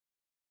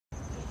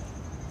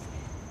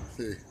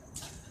Hey,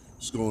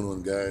 what's going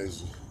on,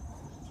 guys?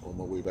 On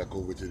my way back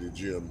over to the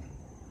gym,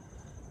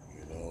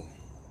 you know,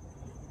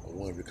 I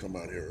wanted to come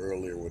out here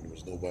earlier when there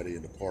was nobody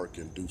in the park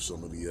and do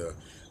some of the.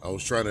 I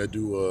was trying to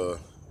do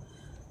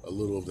a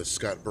little of the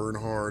Scott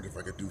Bernhard. If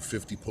I could do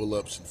 50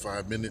 pull-ups in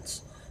 5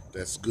 minutes,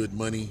 that's good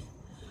money.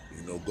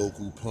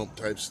 Goku pump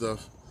type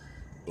stuff.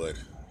 But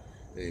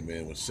hey,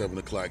 man, when 7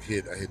 o'clock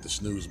hit, I hit the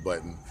snooze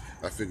button.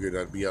 I figured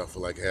I'd be out for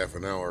like half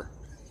an hour.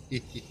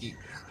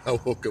 I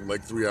woke up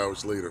like 3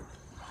 hours later.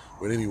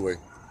 But anyway,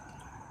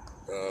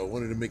 I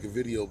wanted to make a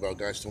video about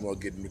guys talking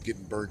about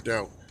getting burnt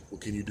out. What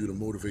can you do to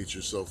motivate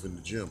yourself in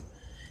the gym?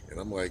 And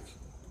I'm like,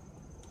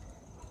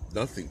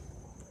 nothing.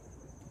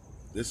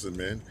 Listen,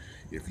 man,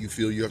 if you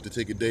feel you have to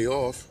take a day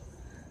off,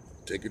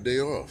 take a day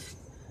off.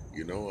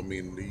 You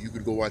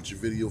could go watch a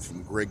video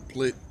from Greg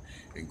Plitt,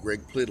 and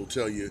Greg Plitt will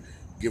tell you,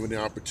 given the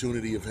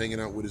opportunity of hanging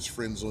out with his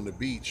friends on the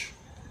beach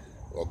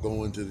or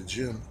going to the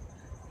gym,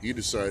 he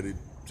decided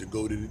to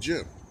go to the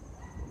gym.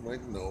 I'm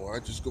like, no, I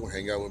just go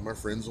hang out with my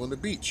friends on the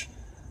beach.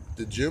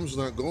 The gym's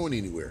not going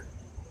anywhere.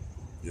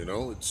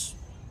 It's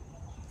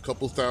a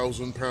couple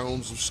thousand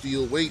pounds of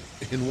steel weight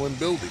in one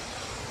building.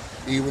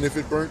 Even if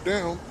it burnt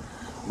down,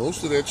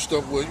 most of that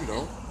stuff was,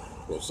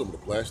 well, some of the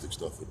plastic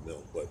stuff would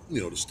melt, but,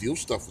 the steel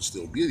stuff would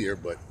still be there.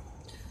 But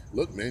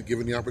look, man,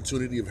 given the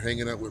opportunity of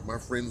hanging out with my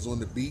friends on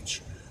the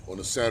beach on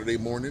a Saturday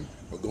morning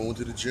or going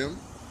to the gym,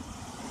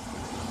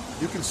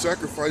 you can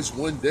sacrifice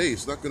one day.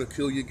 It's not going to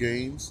kill your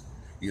gains.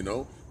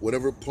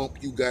 Whatever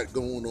pump you got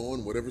going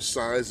on, whatever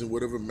size and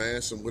whatever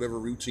mass and whatever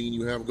routine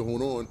you have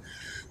going on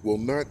will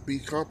not be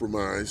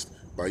compromised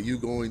by you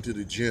going to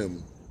the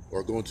gym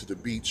or going to the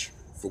beach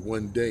for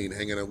one day and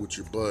hanging out with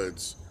your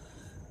buds,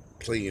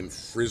 playing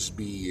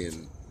frisbee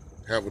and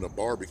having a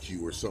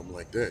barbecue or something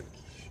like that.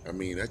 I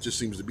mean, that just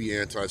seems to be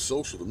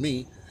antisocial to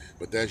me,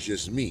 but that's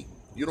just me.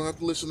 You don't have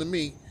to listen to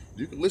me.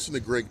 You can listen to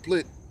Greg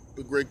Plitt,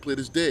 but Greg Plitt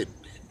is dead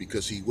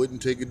because he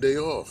wouldn't take a day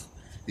off.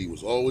 He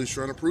was always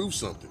trying to prove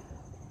something,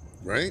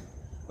 right?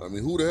 I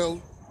mean, who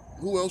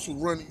else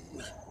would run?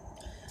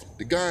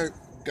 The guy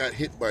got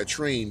hit by a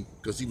train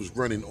because he was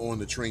running on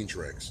the train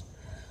tracks.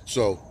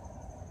 So,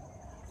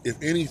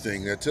 if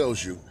anything, that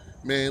tells you,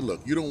 man,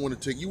 look, you want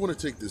to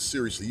take this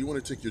seriously. You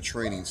want to take your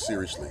training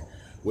seriously.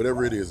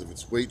 Whatever it is, if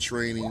it's weight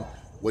training,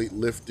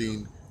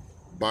 weightlifting,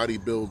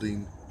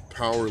 bodybuilding,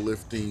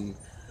 powerlifting,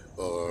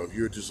 if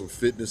you're just some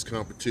fitness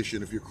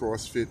competition, if you're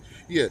CrossFit,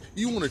 yeah,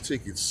 you want to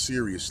take it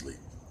seriously.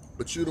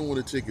 But you don't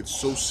want to take it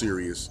so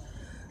serious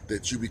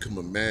that you become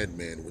a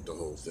madman with the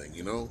whole thing,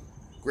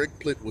 Greg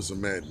Plitt was a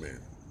madman,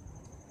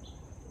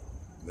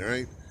 all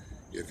right?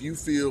 If you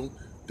feel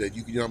that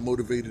you're not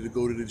motivated to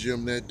go to the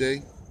gym that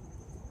day,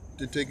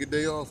 then take a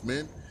day off,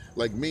 man.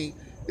 Like me,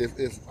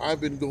 if I've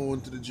been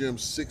going to the gym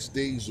 6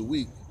 days a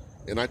week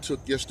and I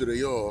took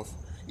yesterday off,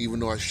 even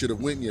though I should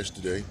have went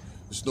yesterday,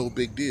 it's no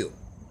big deal.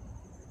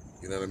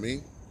 You know what I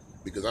mean?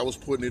 Because I was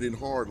putting it in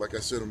hard, like I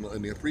said in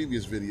the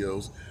previous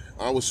videos.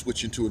 I was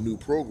switching to a new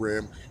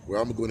program where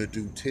I'm going to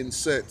do 10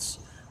 sets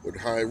with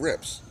high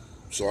reps.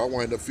 So I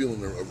wind up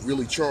feeling a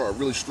really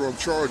strong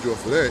charge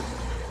off of that.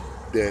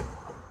 That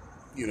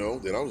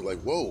I was like,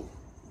 whoa.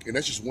 And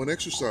that's just one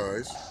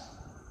exercise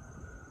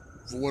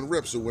for one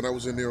rep. So when I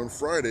was in there on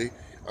Friday,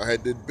 I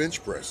had did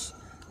bench press.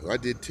 I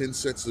did 10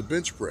 sets of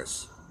bench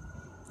press.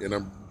 And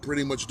I'm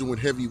pretty much doing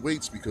heavy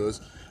weights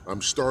because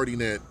I'm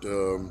starting at,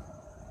 I'm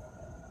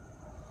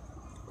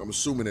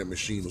assuming that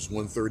machine was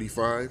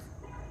 135,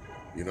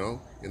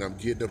 and I'm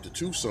getting up to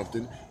 2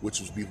 something, which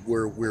was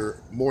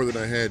where more than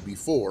I had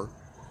before.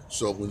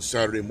 So when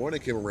Saturday morning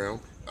came around,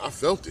 I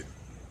felt it.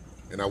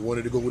 And I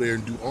wanted to go there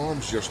and do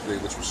arms yesterday,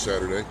 which was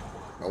Saturday.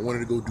 I wanted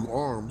to go do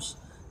arms,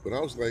 but I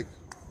was like,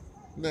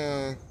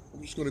 nah,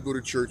 I'm just going to go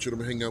to church and I'm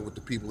going to hang out with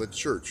the people at the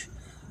church,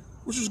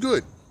 which was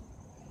good.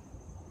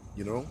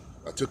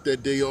 I took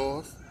that day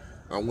off.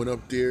 I went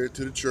up there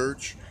to the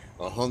church.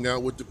 I hung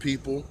out with the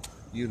people,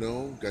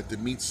 got to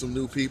meet some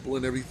new people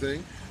and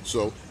everything.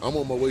 So I'm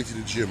on my way to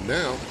the gym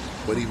now,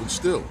 but even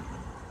still,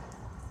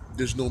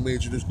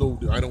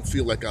 I don't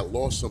feel like I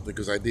lost something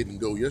because I didn't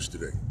go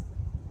yesterday,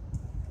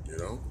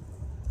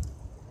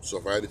 So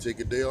if I had to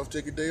take a day off,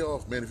 take a day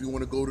off, man. If you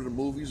want to go to the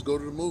movies, go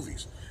to the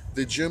movies.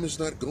 The gym is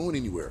not going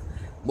anywhere.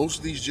 Most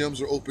of these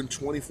gyms are open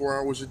 24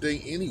 hours a day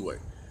anyway.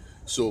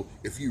 So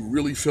if you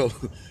really felt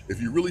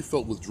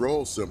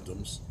withdrawal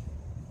symptoms,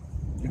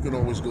 you can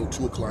always go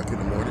 2 o'clock in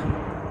the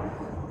morning.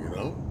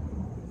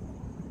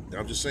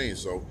 I'm just saying.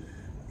 So,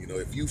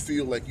 if you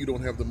feel like you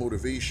don't have the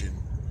motivation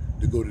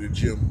to go to the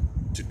gym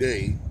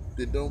today,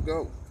 then don't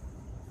go.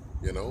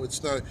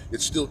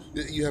 It's still,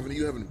 you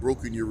haven't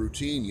broken your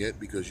routine yet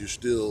because you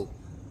still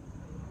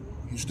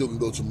can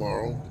go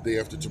tomorrow, the day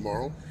after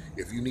tomorrow,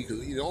 if you need.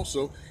 Because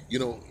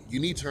you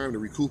need time to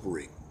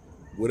recuperate,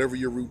 whatever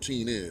your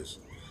routine is.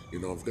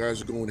 If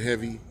guys are going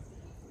heavy,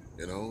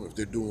 if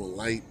they're doing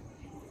light,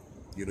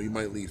 you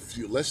might need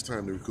less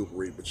time to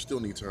recuperate, but you still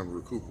need time to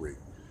recuperate.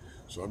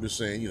 So I'm just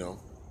saying,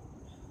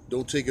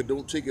 don't take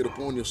it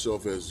upon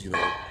yourself as you're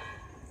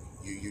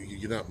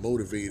not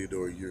motivated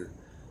or your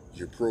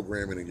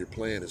programming and your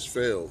plan has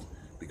failed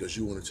because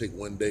you want to take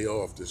one day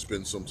off to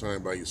spend some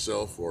time by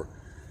yourself or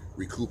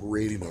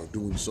recuperating or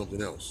doing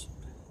something else.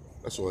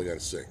 That's all I got to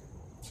say.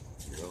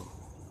 You know.